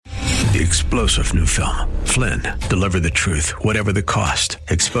The explosive new film, Flynn, deliver the truth, whatever the cost,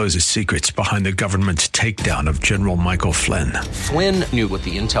 exposes secrets behind the government's takedown of General Michael Flynn. Flynn knew what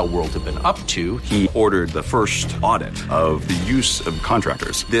the intel world had been up to. He ordered the first audit of the use of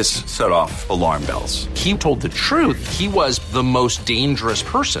contractors. This set off alarm bells. He told the truth. He was the most dangerous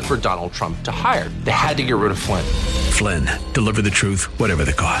person for Donald Trump to hire. They had to get rid of Flynn. Flynn, deliver the truth, whatever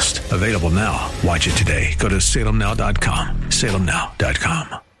the cost. Available now. Watch it today. Go to salemnow.com.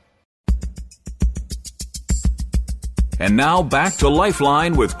 salemnow.com. And now back to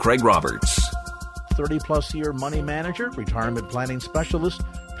Lifeline with Craig Roberts. 30-plus year money manager, retirement planning specialist,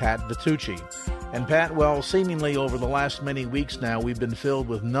 Pat Vitucci. And Pat, well, seemingly over the last many weeks now, we've been filled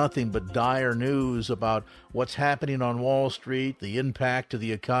with nothing but dire news about what's happening on Wall Street, the impact to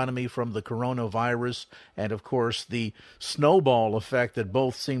the economy from the coronavirus, and, of course, the snowball effect that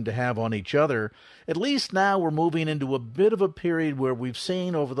both seem to have on each other. At least now we're moving into a bit of a period where we've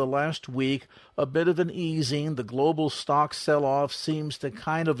seen over the last week a bit of an easing. The global stock sell-off seems to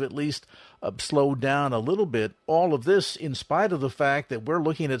kind of at least slow down a little bit. All of this in spite of the fact that we're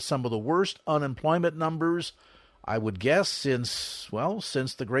looking at some of the worst unemployment numbers, I would guess, since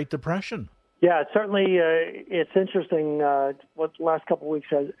the Great Depression. Yeah, certainly it's interesting what the last couple of weeks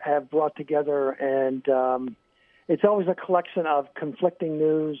have brought together, and it's always a collection of conflicting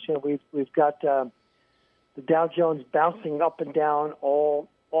news. You know, we've got the Dow Jones bouncing up and down all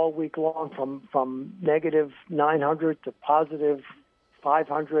week long from negative 900 to positive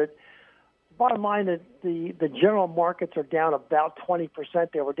 500. Bottom line, that the general markets are down about 20%.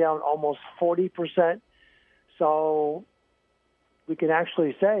 They were down almost 40%. So we can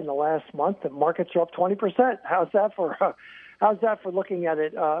actually say in the last month that markets are up 20%. How's that for looking at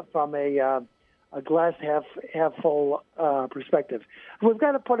it from a glass half full perspective? We've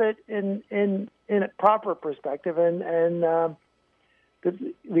got to put it in a proper perspective, and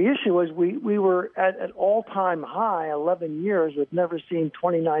the issue is we were at an all-time high 11 years. We've never seen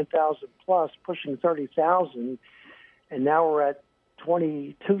 29,000 plus, pushing 30,000, and now we're at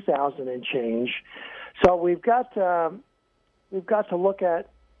 22,000 and change. So we've got to look at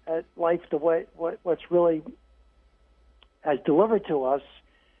life the way what's really has delivered to us,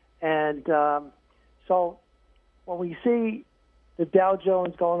 and so when we see the Dow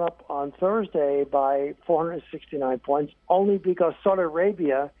Jones going up on Thursday by 469 points, only because Saudi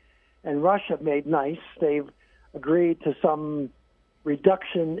Arabia and Russia made nice. They've agreed to some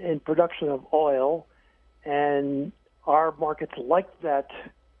reduction in production of oil, and our markets like that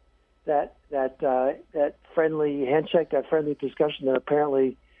friendly handshake, that friendly discussion that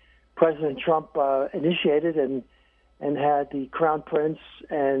apparently President Trump initiated and had the Crown Prince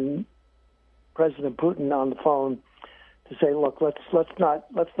and President Putin on the phone to say, look, let's not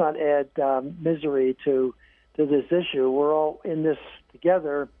add misery to this issue. We're all in this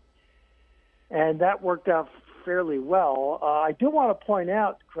together, and that worked out fairly well. I do want to point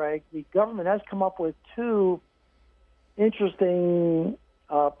out, Craig, the government has come up with two interesting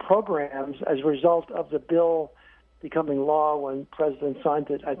programs as a result of the bill becoming law when President signed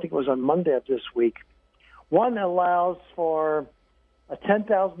it. I think it was on Monday of this week. One allows for a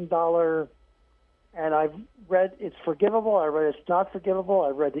 $10,000. And I've read it's forgivable. I read it's not forgivable. I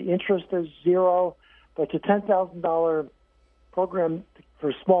read the interest is zero, but it's a $10,000 program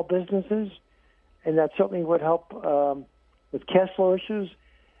for small businesses, and that certainly would help with cash flow issues.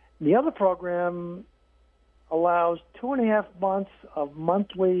 And the other program allows 2.5 months of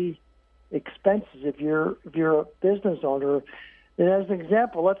monthly expenses if you're a business owner. And as an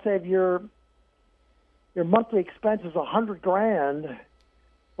example, let's say if your monthly expense is $100,000.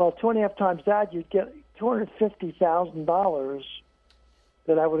 Well, 2.5 times that, you'd get $250,000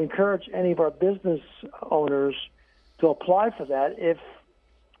 that I would encourage any of our business owners to apply for that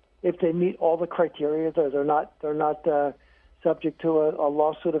if they meet all the criteria. They're not subject to a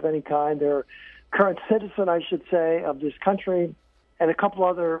lawsuit of any kind. They're current citizen, I should say, of this country, and a couple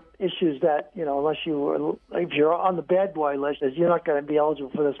other issues that, if you're on the bad boy list, you're not going to be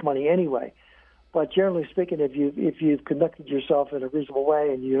eligible for this money anyway. But generally speaking, if you've conducted yourself in a reasonable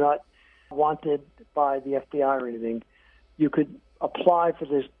way and you're not wanted by the FBI or anything, you could apply for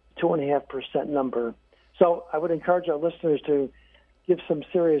this 2.5% number. So I would encourage our listeners to give some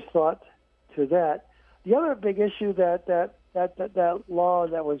serious thought to that. The other big issue that law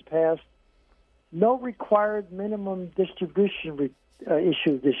that was passed, no required minimum distribution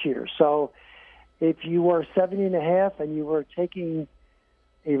issue this year. So if you were 70.5 and you were taking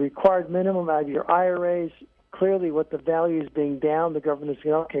a required minimum out of your IRAs, clearly with the values being down, the government is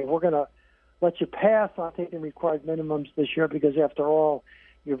saying, okay, we're going to let you pass on taking required minimums this year because, after all,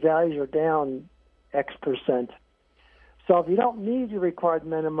 your values are down X percent. So if you don't need your required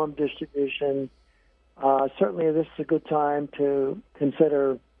minimum distribution, certainly this is a good time to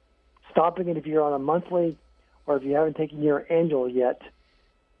consider stopping it if you're on a monthly, or if you haven't taken your annual yet,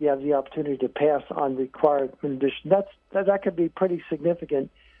 you have the opportunity to pass on required minimum distribution. That could be pretty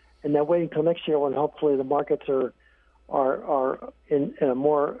significant, and then waiting until next year when hopefully the markets are in a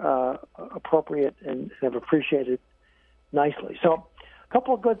more appropriate and have appreciated nicely. So a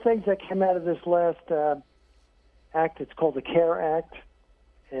couple of good things that came out of this last act. It's called the CARE Act,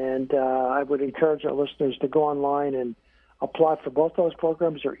 and I would encourage our listeners to go online and apply for both those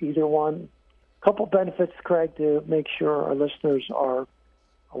programs or either one. A couple of benefits, Craig, to make sure our listeners are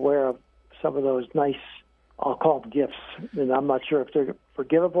aware of some of those nice, I'll call them gifts, and I'm not sure if they're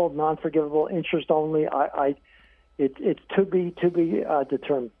forgivable, non-forgivable, interest only. It's to be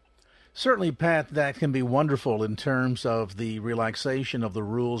determined. Certainly, Pat, that can be wonderful in terms of the relaxation of the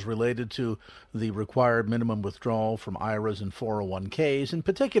rules related to the required minimum withdrawal from IRAs and 401ks, and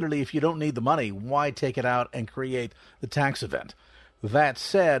particularly if you don't need the money, why take it out and create the tax event? That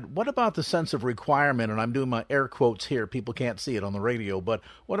said, what about the sense of requirement, and I'm doing my air quotes here, people can't see it on the radio, but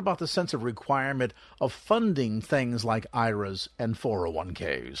what about the sense of requirement of funding things like IRAs and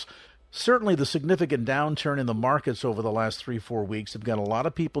 401ks? Certainly the significant downturn in the markets over the last 3-4 weeks have got a lot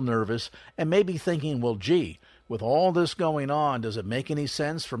of people nervous and maybe thinking, well, gee, with all this going on, does it make any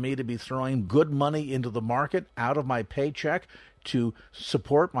sense for me to be throwing good money into the market out of my paycheck to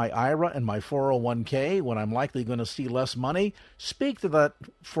support my IRA and my 401k when I'm likely going to see less money? Speak to that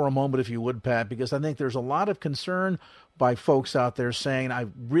for a moment, if you would, Pat, because I think there's a lot of concern by folks out there saying, I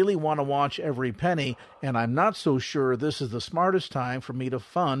really want to watch every penny, and I'm not so sure this is the smartest time for me to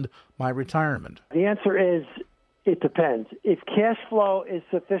fund my retirement. The answer is it depends. If cash flow is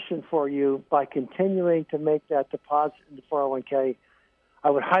sufficient for you by continuing to make that deposit in the 401k, I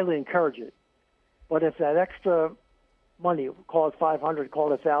would highly encourage it. But if that extra money, call it $500,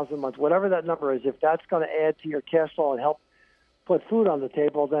 call it $1,000 a month, whatever that number is, if that's going to add to your cash flow and help put food on the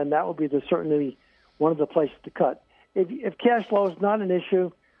table, then that would be certainly one of the places to cut. If cash flow is not an issue,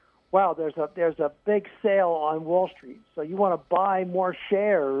 wow, there's a big sale on Wall Street. So you want to buy more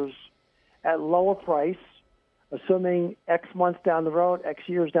shares at lower price, assuming X months down the road, X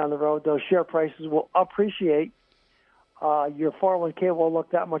years down the road, those share prices will appreciate. Your 401k will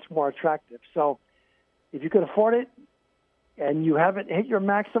look that much more attractive. So if you can afford it and you haven't hit your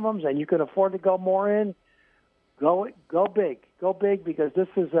maximums and you can afford to go more in, go big. Go big, because this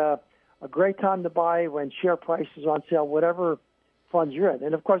is a great time to buy when share price is on sale, whatever funds you're in.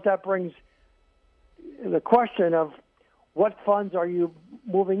 And, of course, that brings the question of what funds are you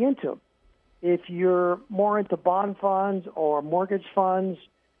moving into? If you're more into bond funds or mortgage funds,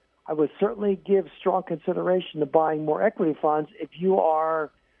 I would certainly give strong consideration to buying more equity funds if you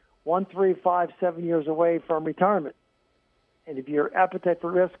are 1, 3, 5, 7 years away from retirement. And if your appetite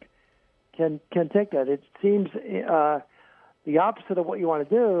for risk can take that. It seems the opposite of what you want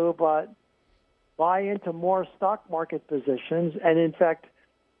to do, but buy into more stock market positions and, in fact,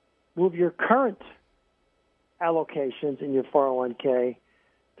 move your current allocations in your 401k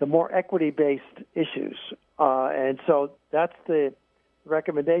to more equity-based issues. And so that's the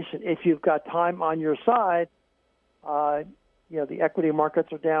recommendation. If you've got time on your side, the equity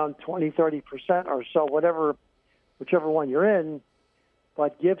markets are down 20, 30% or so, whichever one you're in,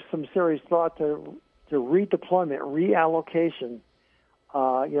 but give some serious thought to redeployment, reallocation.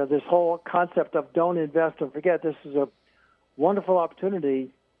 This whole concept of don't invest and forget, this is a wonderful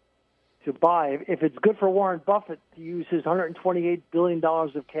opportunity to buy. If it's good for Warren Buffett to use his $128 billion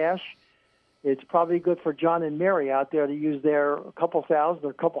of cash, it's probably good for John and Mary out there to use their a couple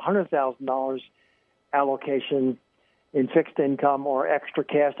 $100,000 allocation in fixed income or extra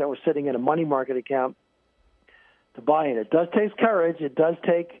cash that was sitting in a money market account to buy in. It does take courage. It does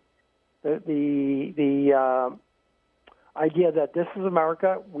take the idea that this is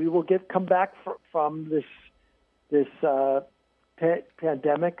America. We will come back from this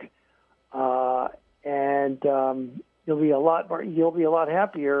pandemic, and you'll be a lot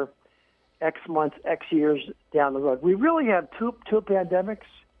happier X months, X years down the road. We really have two pandemics,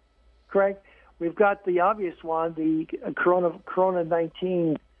 Craig. We've got the obvious one, the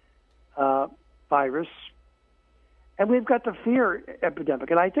Corona-19 virus, and we've got the fear epidemic.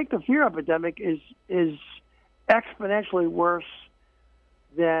 And I think the fear epidemic is exponentially worse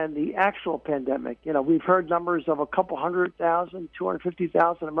than the actual pandemic. We've heard numbers of a couple 100,000,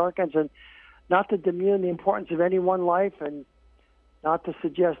 250,000 Americans, and not to demean the importance of any one life, and not to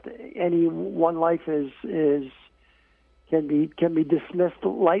suggest any one life can be dismissed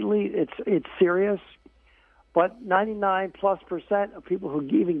lightly. It's serious, but 99+% of people who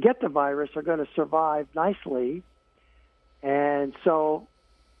even get the virus are going to survive nicely. And so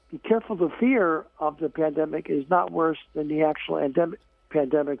be careful. The fear of the pandemic is not worse than the actual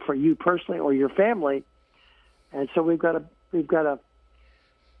pandemic for you personally or your family. And so we've got to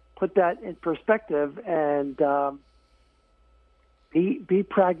put that in perspective and be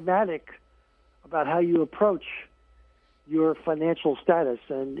pragmatic about how you approach your financial status.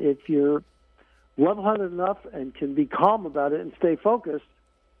 And if you're level-headed enough and can be calm about it and stay focused,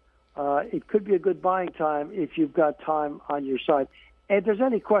 it could be a good buying time if you've got time on your side. And if there's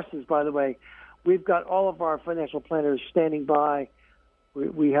any questions, by the way, we've got all of our financial planners standing by.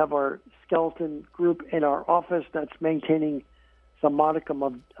 We have our skeleton group in our office that's maintaining some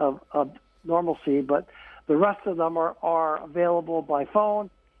modicum of normalcy, but the rest of them are available by phone.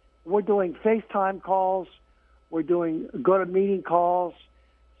 We're doing FaceTime calls. We're doing go-to-meeting calls.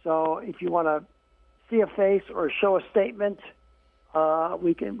 So if you want to see a face or show a statement,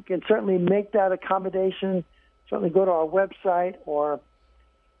 we can certainly make that accommodation. Certainly go to our website or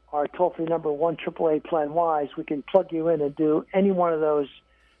our toll-free number, 1-888-PLAN-WISE. We can plug you in and do any one of those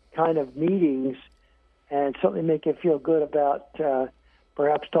kind of meetings and certainly make you feel good about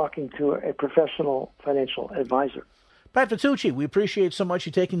perhaps talking to a professional financial advisor. Pat Vitucci, we appreciate so much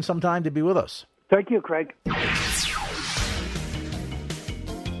you taking some time to be with us. Thank you, Craig.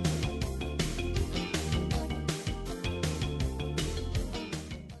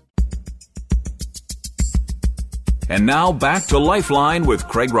 And now back to Lifeline with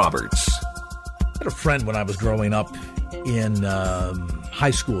Craig Roberts. I had a friend when I was growing up in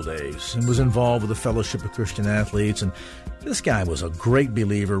high school days and was involved with the Fellowship of Christian Athletes. And this guy was a great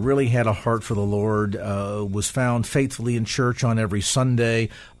believer, really had a heart for the Lord, was found faithfully in church on every Sunday,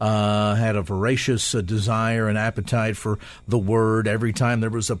 had a voracious desire and appetite for the Word. Every time there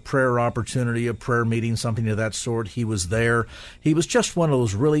was a prayer opportunity, a prayer meeting, something of that sort, he was there. He was just one of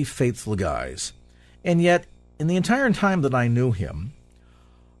those really faithful guys. And yet, in the entire time that I knew him,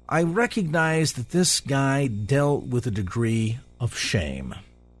 I recognized that this guy dealt with a degree of shame.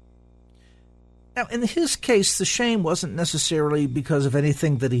 Now, in his case, the shame wasn't necessarily because of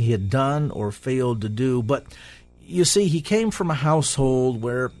anything that he had done or failed to do, but you see, he came from a household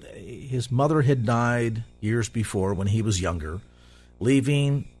where his mother had died years before when he was younger,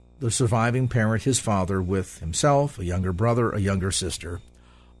 leaving the surviving parent, his father, with himself, a younger brother, a younger sister.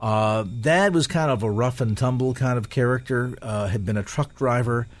 Dad was kind of a rough and tumble kind of character, had been a truck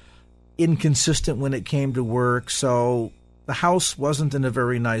driver, inconsistent when it came to work, so the house wasn't in a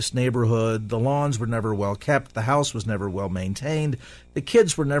very nice neighborhood. The lawns were never well kept. The house was never well maintained. The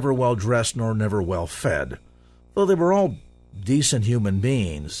kids were never well dressed nor never well fed. Though they were all decent human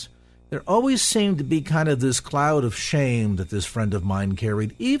beings, there always seemed to be kind of this cloud of shame that this friend of mine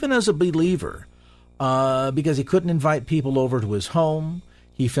carried, even as a believer, because he couldn't invite people over to his home.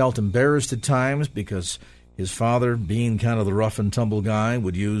 He felt embarrassed at times because his father, being kind of the rough and tumble guy,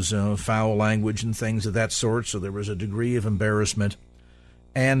 would use foul language and things of that sort, so there was a degree of embarrassment.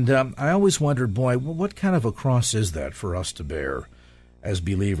 And I always wondered, boy, what kind of a cross is that for us to bear as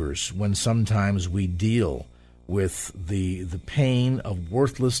believers when sometimes we deal with the pain of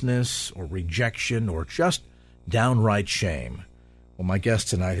worthlessness or rejection or just downright shame? Well, my guest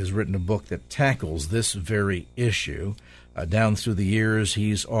tonight has written a book that tackles this very issue. Down through the years,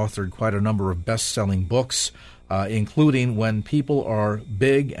 he's authored quite a number of best-selling books, including When People Are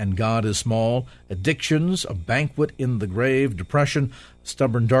Big and God is Small, Addictions, A Banquet in the Grave, Depression,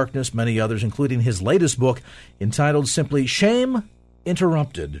 Stubborn Darkness, many others, including his latest book entitled simply Shame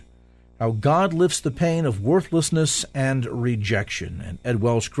Interrupted, How God Lifts the Pain of Worthlessness and Rejection. And Ed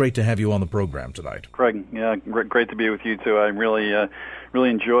Welch, great to have you on the program tonight. Craig, yeah, great to be with you, too. I really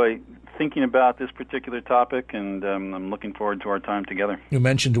enjoy thinking about this particular topic, and I'm looking forward to our time together. You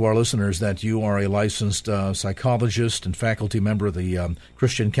mentioned to our listeners that you are a licensed psychologist and faculty member of the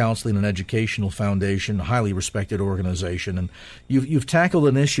Christian Counseling and Educational Foundation, a highly respected organization, and you've tackled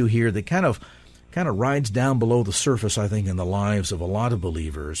an issue here that kind of rides down below the surface, I think, in the lives of a lot of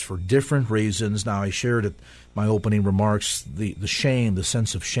believers for different reasons. Now, I shared at my opening remarks the shame, the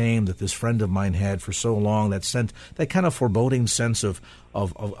sense of shame that this friend of mine had for so long, that kind of foreboding sense of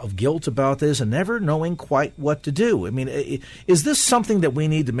guilt about this and never knowing quite what to do. I mean, is this something that we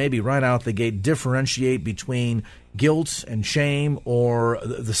need to maybe right out the gate differentiate between guilt and shame, or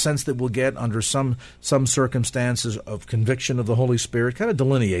the sense that we'll get under some circumstances of conviction of the Holy Spirit? Kind of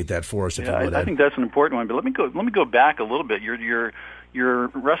delineate that for us, if you would. I think that's an important one. But let me go back a little bit. You're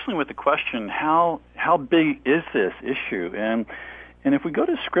wrestling with the question, how big is this issue? And if we go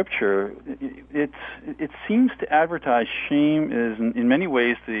to Scripture, it seems to advertise shame as in many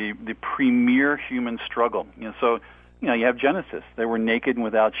ways the premier human struggle. So you have Genesis. They were naked and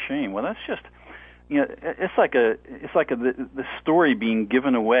without shame. Well, that's just it's like the story being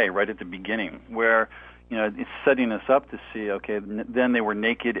given away right at the beginning, where it's setting us up to see, okay, then they were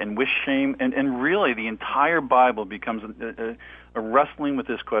naked and with shame, and really the entire Bible becomes a wrestling with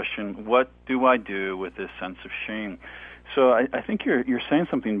this question: what do I do with this sense of shame? So I think you're saying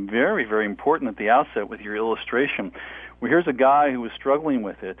something very, very important at the outset with your illustration. Well, here's a guy who was struggling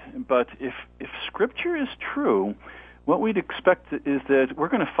with it, but if Scripture is true, what we'd expect is that we're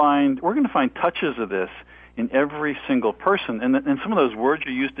going to find touches of this in every single person, and some of those words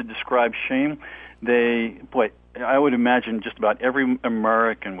you used to describe shame, I would imagine just about every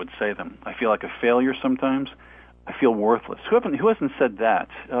American would say them. I feel like a failure sometimes. I feel worthless. Who hasn't said that?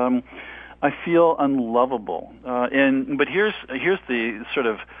 I feel unlovable. But here's the sort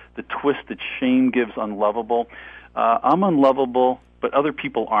of the twist that shame gives unlovable. I'm unlovable, but other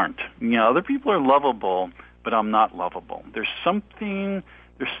people aren't. Other people are lovable, but I'm not lovable. There's something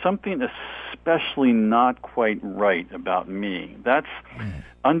especially not quite right about me.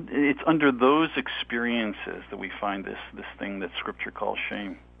 It's under those experiences that we find this thing that Scripture calls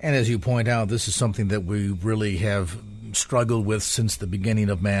shame. And as you point out, this is something that we really have struggled with since the beginning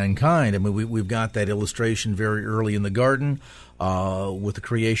of mankind. I mean, we've got that illustration very early in the garden with the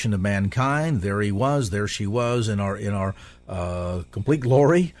creation of mankind. There he was, there she was in our complete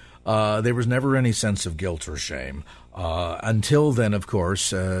glory. There was never any sense of guilt or shame. Until then, of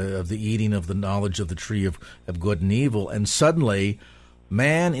course, of the eating of the knowledge of the tree of good and evil. And suddenly,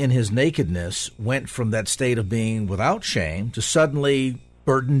 man in his nakedness went from that state of being without shame to suddenly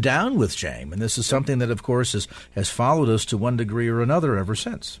burdened down with shame. And this is something that, of course, has followed us to one degree or another ever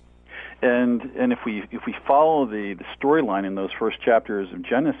since. And if we follow the storyline in those first chapters of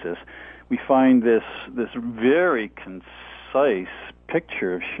Genesis, we find this very concise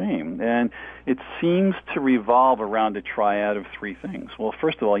picture of shame, and it seems to revolve around a triad of three things. Well,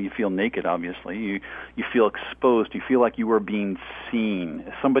 first of all, you feel naked, obviously. You feel exposed. You feel like you are being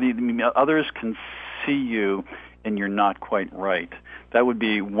seen. Others can see you, and you're not quite right. That would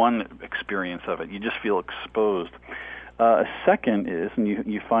be one experience of it. You just feel exposed. A second is, and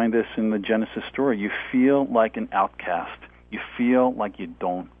you find this in the Genesis story, you feel like an outcast. You feel like you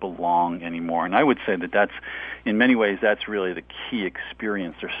don't belong anymore. And I would say that's, in many ways, that's really the key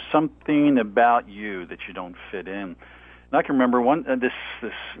experience. There's something about you that you don't fit in. And I can remember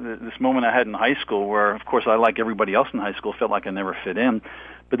this moment I had in high school where, of course, I, like everybody else in high school, felt like I never fit in.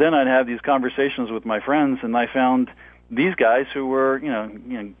 But then I'd have these conversations with my friends, and I found these guys who were,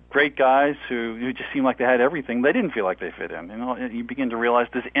 great guys who just seemed like they had everything. They didn't feel like they fit in. You begin to realize,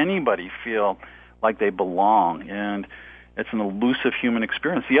 does anybody feel like they belong? And it's an elusive human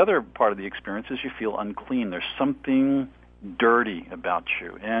experience. The other part of the experience is you feel unclean. There's something dirty about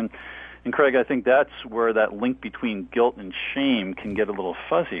you. And Craig, I think that's where that link between guilt and shame can get a little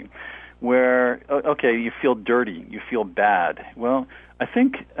fuzzy, where, okay, you feel dirty, you feel bad. Well, I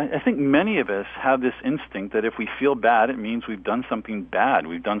think many of us have this instinct that if we feel bad, it means we've done something bad,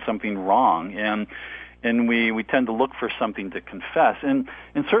 we've done something wrong, and we tend to look for something to confess. And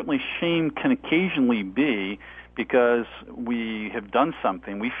certainly shame can occasionally be because we have done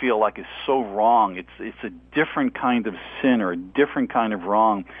something we feel like is so wrong. It's a different kind of sin or a different kind of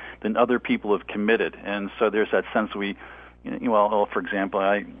wrong than other people have committed. And so there's that sense for example,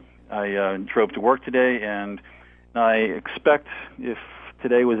 I drove to work today, and I expect if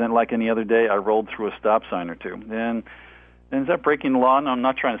today wasn't like any other day, I rolled through a stop sign or two. And is that breaking the law? And I'm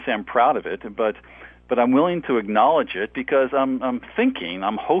not trying to say I'm proud of it, but I'm willing to acknowledge it because I'm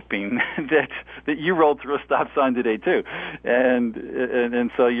hoping that you rolled through a stop sign today too,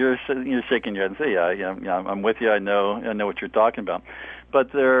 and so you're shaking your head and say, yeah, I'm with you. I know what you're talking about.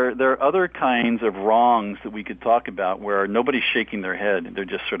 But there are other kinds of wrongs that we could talk about where nobody's shaking their head; they're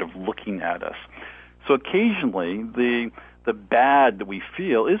just sort of looking at us. So occasionally the bad that we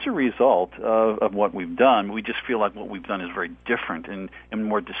feel is a result of what we've done. We just feel like what we've done is very different and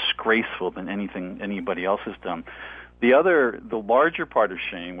more disgraceful than anything anybody else has done. The larger part of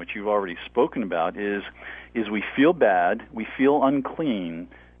shame, which you've already spoken about, is we feel bad, we feel unclean,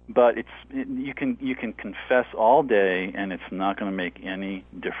 but you can confess all day and it's not going to make any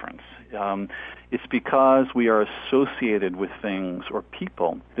difference. It's because we are associated with things or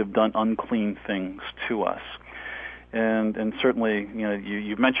people that have done unclean things to us. And certainly,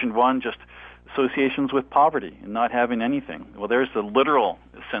 you've mentioned one, just associations with poverty and not having anything. Well, there's the literal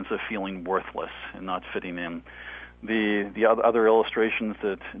sense of feeling worthless and not fitting in. The other illustrations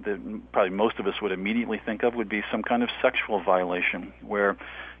that probably most of us would immediately think of would be some kind of sexual violation where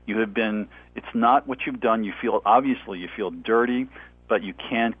you have been, it's not what you've done. You feel dirty, but you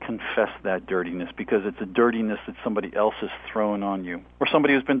can't confess that dirtiness because it's a dirtiness that somebody else has thrown on you, or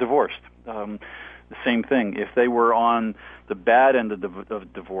somebody who's been divorced. the same thing. If they were on the bad end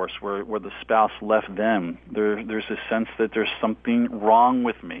of divorce, where the spouse left them, there's a sense that there's something wrong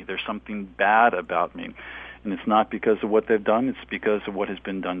with me. There's something bad about me. And it's not because of what they've done, it's because of what has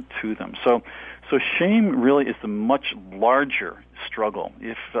been done to them. So shame really is the much larger struggle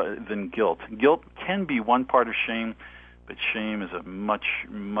than guilt. Guilt can be one part of shame, but shame is a much,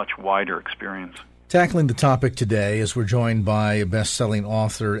 much wider experience. Tackling the topic today, as we're joined by best-selling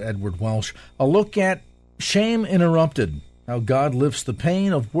author Edward Welch, a look at Shame Interrupted, how God lifts the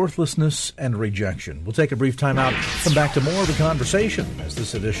pain of worthlessness and rejection. We'll take a brief time out, come back to more of the conversation as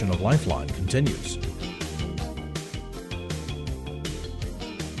this edition of Lifeline continues.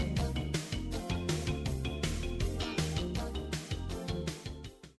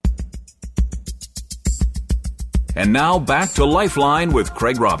 And now back to Lifeline with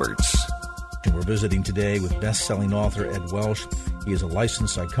Craig Roberts. We're visiting today with best-selling author Ed Welch. He is a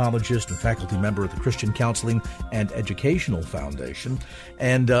licensed psychologist and faculty member at the Christian Counseling and Educational Foundation.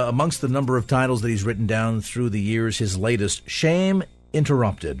 And amongst the number of titles that he's written down through the years, his latest, Shame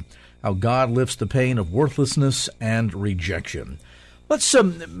Interrupted, how God lifts the pain of worthlessness and rejection. Let's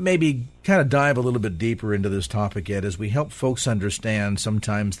maybe kind of dive a little bit deeper into this topic, Ed, as we help folks understand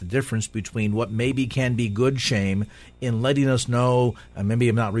sometimes the difference between what maybe can be good shame in letting us know, and maybe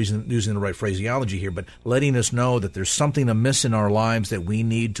I'm not using the right phraseology here, but letting us know that there's something amiss in our lives that we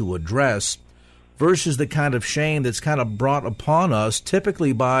need to address, versus the kind of shame that's kind of brought upon us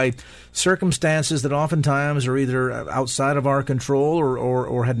typically by circumstances that oftentimes are either outside of our control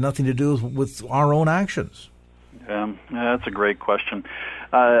or had nothing to do with our own actions. That's a great question.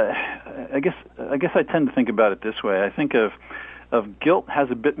 I guess I tend to think about it this way. I think of guilt has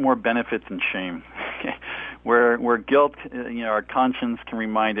a bit more benefits than shame. Where guilt, our conscience can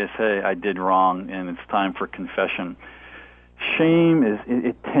remind us, hey, I did wrong, and it's time for confession. Shame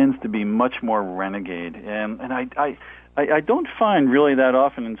it tends to be much more renegade, and I don't find really that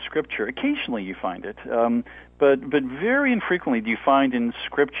often in Scripture. Occasionally you find it. But very infrequently do you find in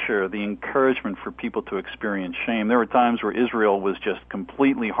Scripture the encouragement for people to experience shame. There were times where Israel was just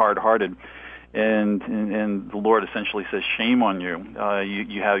completely hard-hearted, and the Lord essentially says, "Shame on you!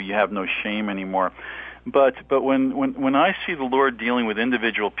 You have no shame anymore." But when I see the Lord dealing with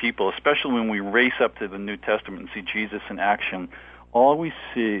individual people, especially when we race up to the New Testament and see Jesus in action, all we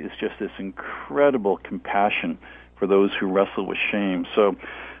see is just this incredible compassion for those who wrestle with shame. So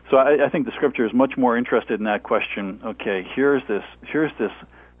I think the Scripture is much more interested in that question. Okay, here's this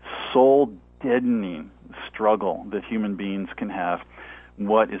soul-deadening struggle that human beings can have.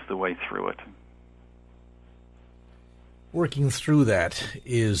 What is the way through it? Working through that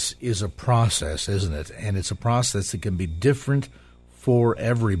is a process, isn't it? And it's a process that can be different for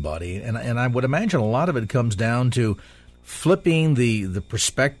everybody. And I would imagine a lot of it comes down to flipping the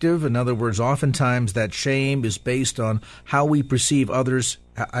perspective. In other words, oftentimes that shame is based on how we perceive others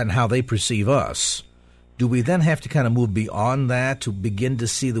and how they perceive us. Do we then have to kind of move beyond that to begin to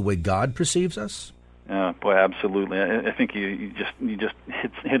see the way God perceives us? Boy, absolutely. I think you just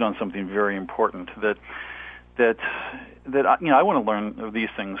hit on something very important. That I want to learn of these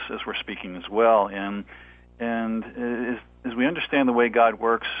things as we're speaking as well, and as we understand the way God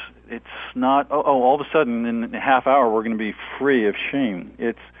works, it's not all of a sudden in a half hour we're going to be free of shame.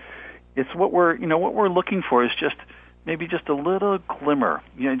 It's what we're looking for is just maybe just a little glimmer,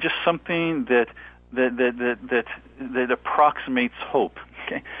 just something that approximates hope,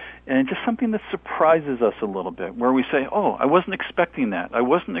 okay, and just something that surprises us a little bit, where we say, "Oh, I wasn't expecting that. I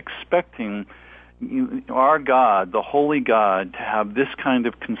wasn't expecting our God, the holy God, to have this kind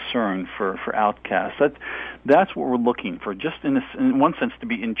of concern for outcasts." That's what we're looking for. Just in one sense, to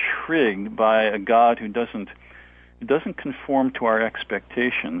be intrigued by a God who doesn't conform to our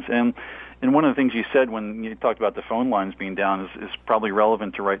expectations. And one of the things you said when you talked about the phone lines being down is probably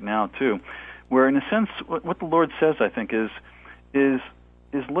relevant to right now too, where in a sense what the Lord says, I think, is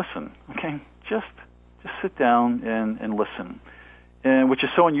listen. Okay, just sit down and listen. And which is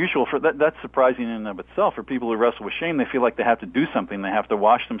so unusual for that's surprising in and of itself for people who wrestle with shame. They feel like they have to do something. They have to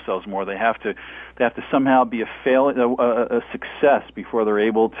wash themselves more. They have to somehow be a success before they're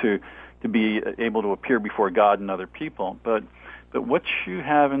able to be able to appear before God and other people. But what you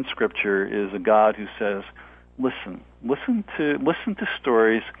have in Scripture is a God who says, listen to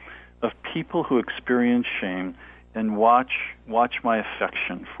stories of people who experience shame, and watch my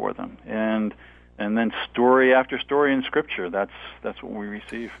affection for them. And then story after story in Scripture, that's what we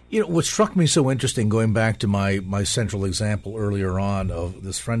receive. What struck me so interesting, going back to my central example earlier on of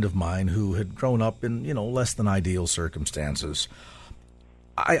this friend of mine who had grown up in, less than ideal circumstances,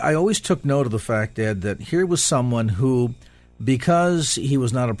 I always took note of the fact, Ed, that here was someone who because he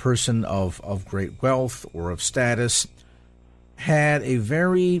was not a person of great wealth or of status, had a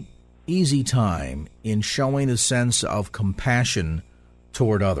very easy time in showing a sense of compassion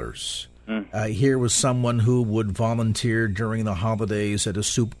toward others. Here was someone who would volunteer during the holidays at a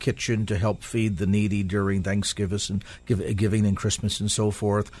soup kitchen to help feed the needy during Thanksgiving and Christmas and so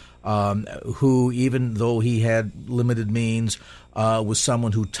forth, who, even though he had limited means, was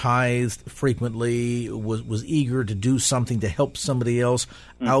someone who tithed frequently, was eager to do something to help somebody else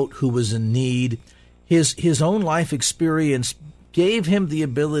out who was in need. His own life experience gave him the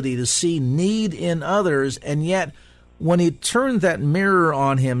ability to see need in others, and yet when he turned that mirror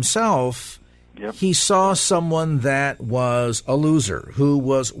on himself, he saw someone that was a loser, who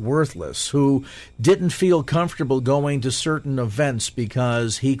was worthless, who didn't feel comfortable going to certain events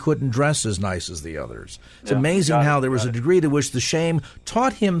because he couldn't dress as nice as the others. It's amazing how there was a degree to which the shame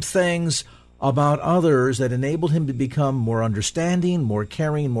taught him things about others that enabled him to become more understanding, more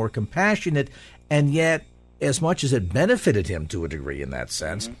caring, more compassionate, and yet, as much as it benefited him to a degree in that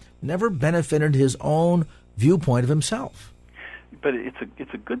sense, never benefited his own viewpoint of himself. But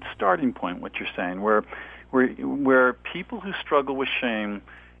it's a good starting point, what you're saying, where people who struggle with shame,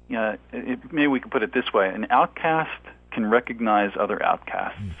 maybe we could put it this way: an outcast can recognize other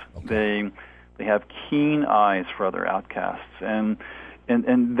outcasts. They have keen eyes for other outcasts, and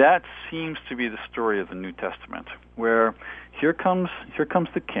that seems to be the story of the New Testament, where here comes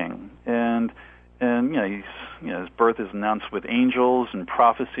the king, and his birth is announced with angels and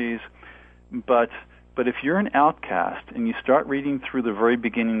prophecies, but if you're an outcast and you start reading through the very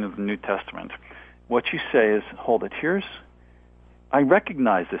beginning of the New Testament, what you say is, hold it, I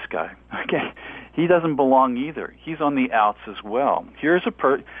recognize this guy. Okay, he doesn't belong either. He's on the outs as well.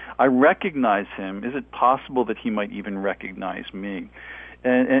 I recognize him. Is it possible that he might even recognize me?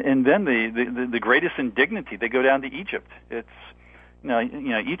 And then the greatest indignity, they go down to Egypt. It's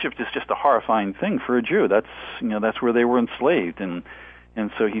Egypt is just a horrifying thing for a Jew. That's where they were enslaved, and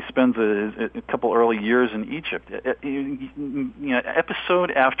so he spends a couple early years in Egypt.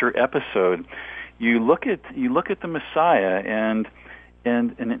 Episode after episode, you look at the Messiah, and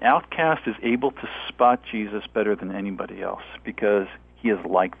an outcast is able to spot Jesus better than anybody else because he is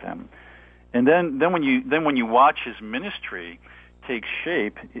like them. And then when you watch his ministry take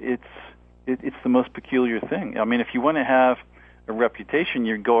shape, it's the most peculiar thing. I mean, if you want to have a reputation,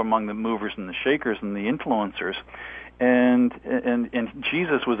 you go among the movers and the shakers and the influencers. And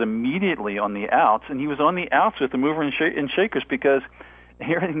Jesus was immediately on the outs, and he was on the outs with the movers and shakers because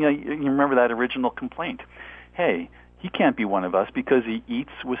here, you remember that original complaint. Hey, he can't be one of us because he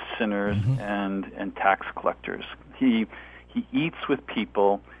eats with sinners and tax collectors. He eats with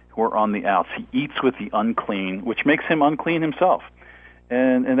people who are on the outs. He eats with the unclean, which makes him unclean himself.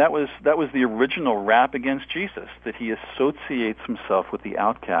 And that was the original rap against Jesus, that he associates himself with the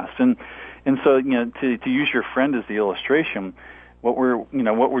outcasts. And so, to use your friend as the illustration, what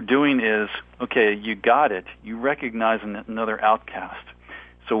we're doing is, okay, you got it. You recognize another outcast.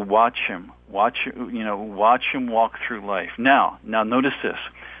 So watch him walk through life. Now notice this.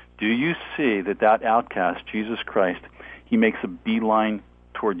 Do you see that outcast, Jesus Christ, he makes a beeline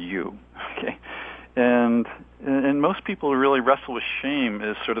toward you? Okay. And most people who really wrestle with shame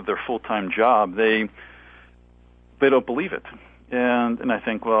as sort of their full-time job, they don't believe it. And I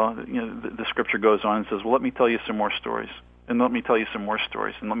think, well, the scripture goes on and says, well, let me tell you some more stories, and let me tell you some more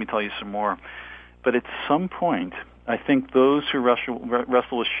stories, and let me tell you some more. But at some point, I think those who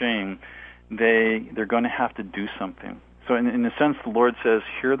wrestle with shame, they're going to have to do something. So in a sense, the Lord says,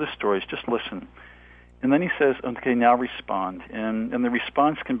 hear the stories, just listen. And then he says, okay, now respond. And the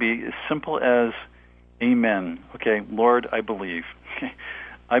response can be as simple as, amen. Okay, Lord, I believe. Okay.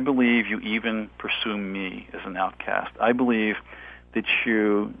 I believe you even pursue me as an outcast. I believe that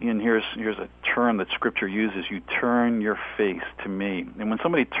you, and here's a term that Scripture uses, you turn your face to me. And when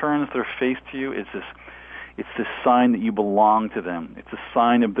somebody turns their face to you, it's this sign that you belong to them. It's a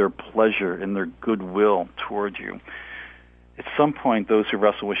sign of their pleasure and their goodwill towards you. At some point, those who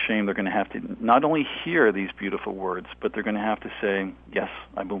wrestle with shame, they're going to have to not only hear these beautiful words, but they're going to have to say, yes,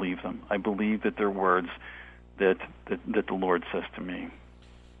 I believe them. I believe that they're words that the Lord says to me.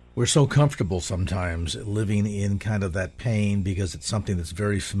 We're so comfortable sometimes living in kind of that pain because it's something that's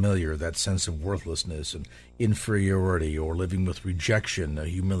very familiar, that sense of worthlessness and inferiority, or living with rejection,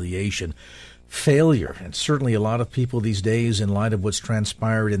 humiliation, failure. And certainly a lot of people these days, in light of what's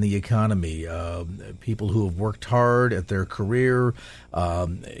transpired in the economy, people who have worked hard at their career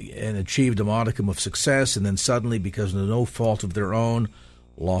and achieved a modicum of success, and then suddenly, because of no fault of their own,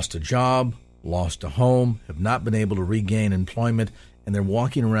 lost a job, lost a home, have not been able to regain employment, and they're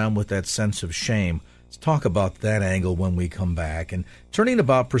walking around with that sense of shame. Let's talk about that angle when we come back. And turning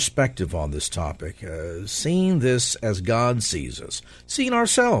about perspective on this topic, seeing this as God sees us, seeing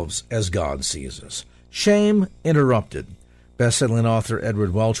ourselves as God sees us. Shame Interrupted. Best-selling author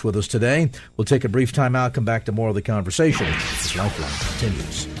Edward Welch with us today. We'll take a brief time out, come back to more of the conversation as Lifeline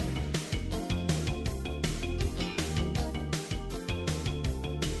continues.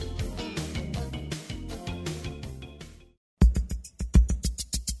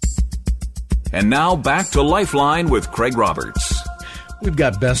 And now back to Lifeline with Craig Roberts. We've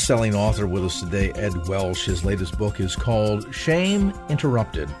got best-selling author with us today, Ed Welch. His latest book is called Shame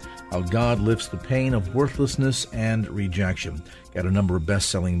Interrupted: How God Lifts the Pain of Worthlessness and Rejection. Got a number of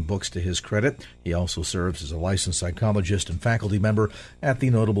best-selling books to his credit. He also serves as a licensed psychologist and faculty member at the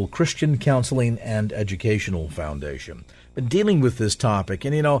notable Christian Counseling and Educational Foundation. Been dealing with this topic,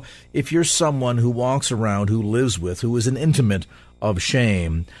 and if you're someone who walks around, who lives with, who is an intimate of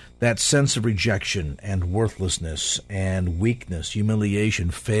shame, that sense of rejection and worthlessness and weakness, humiliation,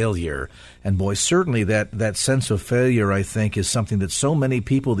 failure. And boy, certainly that sense of failure, I think, is something that so many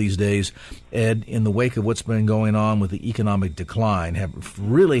people these days, Ed, in the wake of what's been going on with the economic decline, have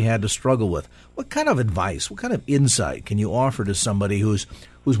really had to struggle with. What kind of advice, what kind of insight can you offer to somebody who's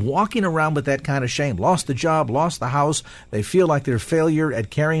walking around with that kind of shame? Lost the job, lost the house, they feel like they're a failure at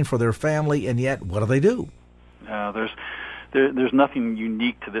caring for their family, and yet, what do? There's nothing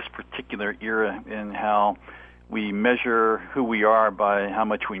unique to this particular era in how we measure who we are by how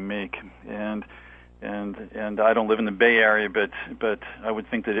much we make. And I don't live in the Bay Area, but I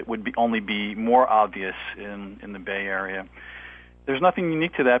would think that it would only be more obvious in the Bay Area. There's nothing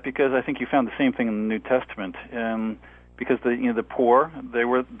unique to that, because I think you found the same thing in the New Testament. Because the poor, they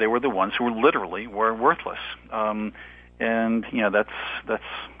were the ones who were worthless. And that's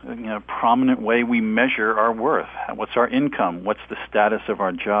a prominent way we measure our worth. What's our income? What's the status of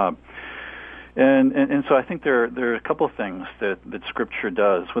our job? And so I think there are a couple of things that Scripture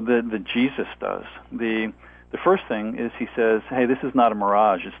does, that Jesus does. The first thing is he says, hey, this is not a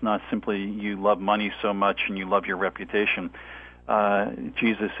mirage. It's not simply you love money so much and you love your reputation.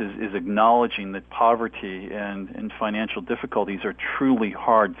 Jesus is acknowledging that poverty and financial difficulties are truly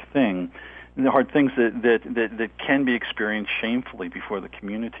hard things. And the hard things that can be experienced shamefully before the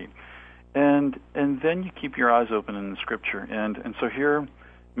community, and then you keep your eyes open in the Scripture, and so here,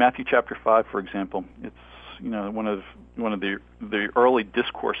 Matthew chapter 5, for example, it's one of the early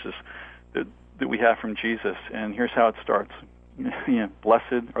discourses that we have from Jesus, and here's how it starts: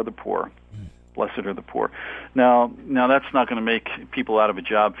 blessed are the poor. Blessed are the poor. Now that's not going to make people out of a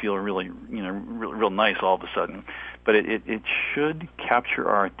job feel really, real nice all of a sudden, but it should capture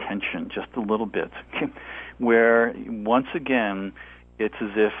our attention just a little bit, where once again it's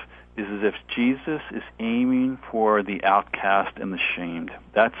as if Jesus is aiming for the outcast and the shamed.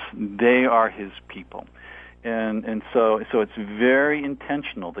 They are his people, and so it's very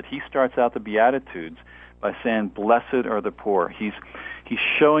intentional that he starts out the Beatitudes by saying, "Blessed are the poor." He's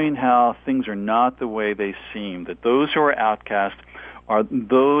showing how things are not the way they seem, that those who are outcast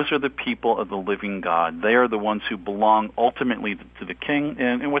those are the people of the living God. They are the ones who belong ultimately to the King.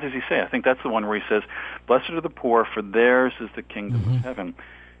 And what does he say? I think that's the one where he says, "Blessed are the poor, for theirs is the kingdom of heaven."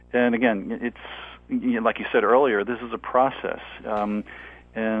 And again, it's like you said earlier, this is a process.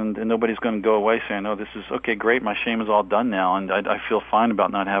 And nobody's going to go away saying, "Oh, this is okay, great, my shame is all done now, and I feel fine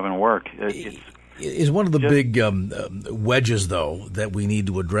about not having work." Is one of the big wedges, though, that we need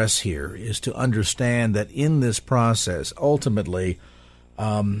to address here is to understand that in this process, ultimately,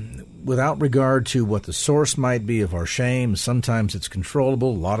 without regard to what the source might be of our shame, sometimes it's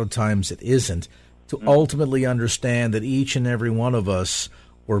controllable, a lot of times it isn't, to ultimately understand that each and every one of us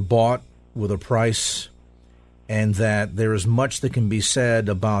were bought with a price, and that there is much that can be said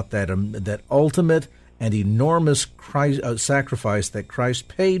about that ultimate and enormous sacrifice that Christ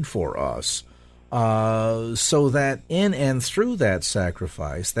paid for us. So that in and through that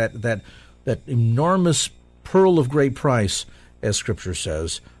sacrifice, that enormous pearl of great price, as Scripture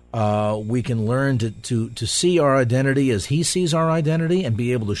says, we can learn to see our identity as he sees our identity and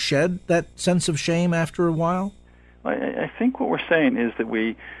be able to shed that sense of shame after a while? I think what we're saying is that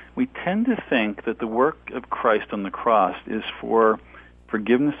we tend to think that the work of Christ on the cross is for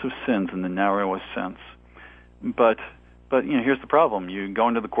forgiveness of sins in the narrowest sense. But here's the problem: you go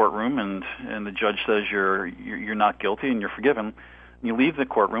into the courtroom and the judge says you're not guilty and you're forgiven. And you leave the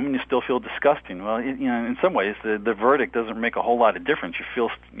courtroom and you still feel disgusting. Well, in some ways the verdict doesn't make a whole lot of difference.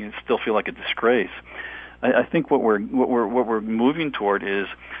 You still feel like a disgrace. I think what we're moving toward is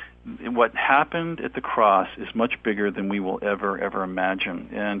what happened at the cross is much bigger than we will ever imagine.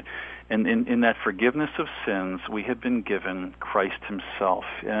 And in that forgiveness of sins, we have been given Christ himself.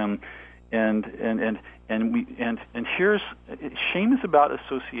 And And here's shame is about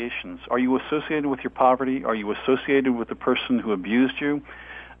associations. Are you associated with your poverty? Are you associated with the person who abused you?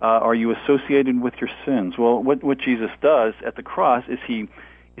 Are you associated with your sins? Well, what Jesus does at the cross is he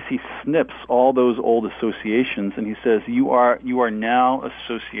snips all those old associations, and he says, you are now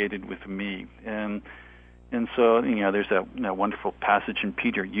associated with me. And so, there's that wonderful passage in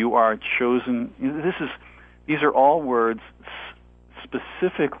Peter. You are chosen. These are all words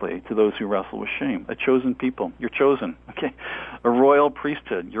specifically to those who wrestle with shame. A chosen people. You're chosen. Okay. A royal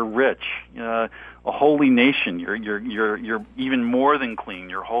priesthood. You're rich. A holy nation. You're even more than clean.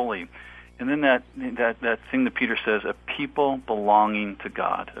 You're holy. And then that thing that Peter says, a people belonging to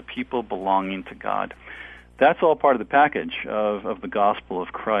God. A people belonging to God. That's all part of the package of the gospel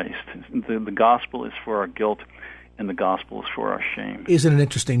of Christ. The gospel is for our guilt, and the gospel is for our shame. Isn't it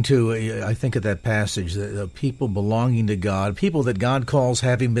interesting, too? I think of that passage, the people belonging to God, people that God calls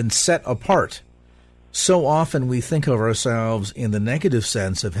having been set apart. So often we think of ourselves in the negative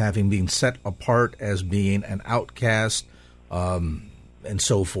sense of having been set apart as being an outcast, and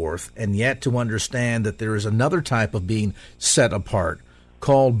so forth, and yet to understand that there is another type of being set apart,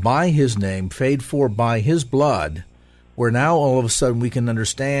 called by His name, paid for by His blood, where now all of a sudden we can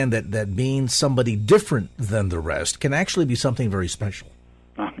understand that being somebody different than the rest can actually be something very special.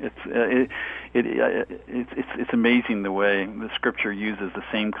 It's amazing the way the Scripture uses the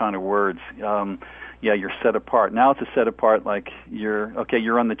same kind of words. You're set apart. Now it's a set apart like you're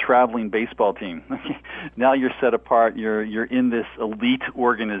on the traveling baseball team. Now you're set apart. You're in this elite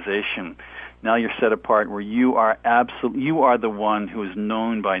organization. Now you're set apart where you are the one who is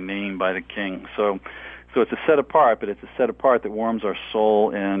known by name by the King. So it's a set apart, but it's a set apart that warms our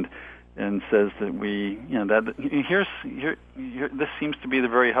soul and says that this seems to be the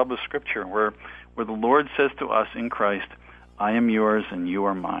very hub of Scripture, where the Lord says to us in Christ, I am yours and you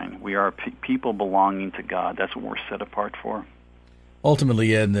are mine. We are people belonging to God. That's what we're set apart for.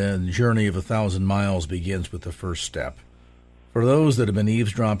 Ultimately, Ed, the journey of 1,000 miles begins with the first step. For those that have been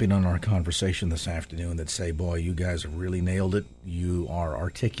eavesdropping on our conversation this afternoon that say, boy, you guys have really nailed it, you are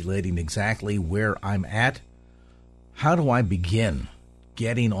articulating exactly where I'm at, how do I begin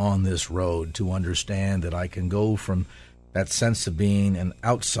getting on this road to understand that I can go from that sense of being an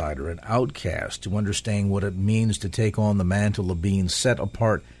outsider, an outcast, to understand what it means to take on the mantle of being set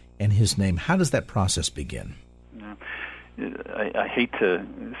apart in His name? How does that process begin? I hate to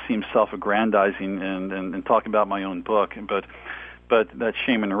seem self-aggrandizing and talk about my own book, but that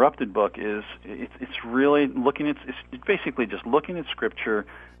Shame Interrupted book it's really it's basically just looking at Scripture,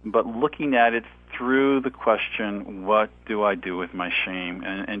 but looking at it through the question, what do I do with my shame,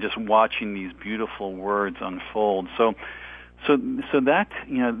 and just watching these beautiful words unfold. So that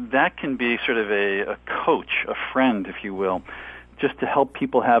can be sort of a coach, a friend, if you will, just to help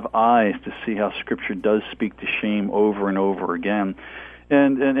people have eyes to see how Scripture does speak to shame over and over again.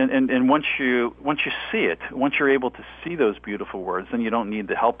 And once you see it, once you're able to see those beautiful words, then you don't need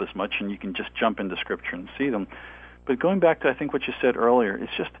the help as much, and you can just jump into Scripture and see them. But going back to, I think, what you said earlier,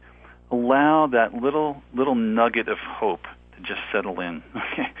 it's just allow that little nugget of hope to just settle in.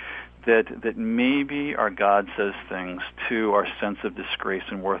 Okay? That maybe our God says things to our sense of disgrace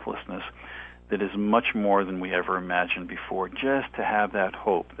and worthlessness that is much more than we ever imagined before. Just to have that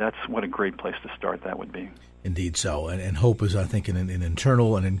hope, that's what a great place to start that would be. Indeed so. And hope is, I think, an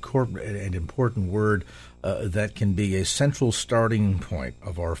internal and important word that can be a central starting point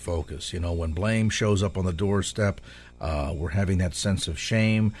of our focus. When blame shows up on the doorstep, we're having that sense of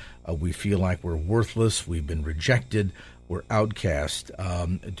shame. We feel like we're worthless. We've been rejected. We're outcast.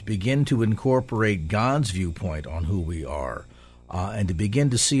 To begin to incorporate God's viewpoint on who we are, and to begin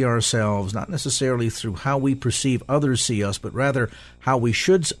to see ourselves not necessarily through how we perceive others see us, but rather how we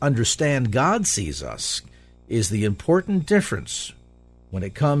should understand God sees us, is the important difference when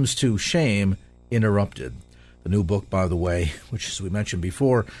it comes to Shame Interrupted. The new book, by the way, which, as we mentioned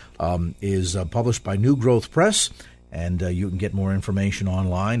before, is published by New Growth Press, and you can get more information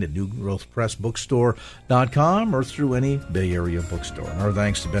online at newgrowthpressbookstore.com or through any Bay Area bookstore. And our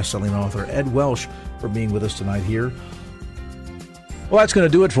thanks to best-selling author Ed Welch for being with us tonight here. Well, that's going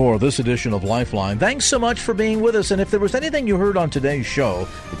to do it for this edition of Lifeline. Thanks so much for being with us. And if there was anything you heard on today's show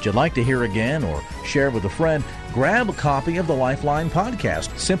that you'd like to hear again or share with a friend, grab a copy of the Lifeline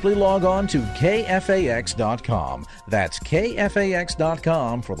podcast. Simply log on to KFAX.com. That's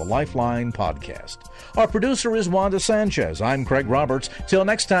KFAX.com for the Lifeline podcast. Our producer is Wanda Sanchez. I'm Craig Roberts. Till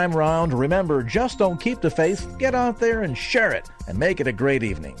next time round, remember, just don't keep the faith. Get out there and share it and make it a great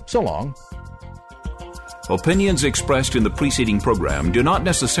evening. So long. Opinions expressed in the preceding program do not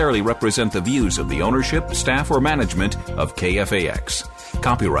necessarily represent the views of the ownership, staff, or management of KFAX.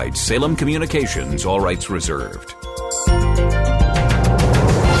 Copyright Salem Communications, all rights reserved.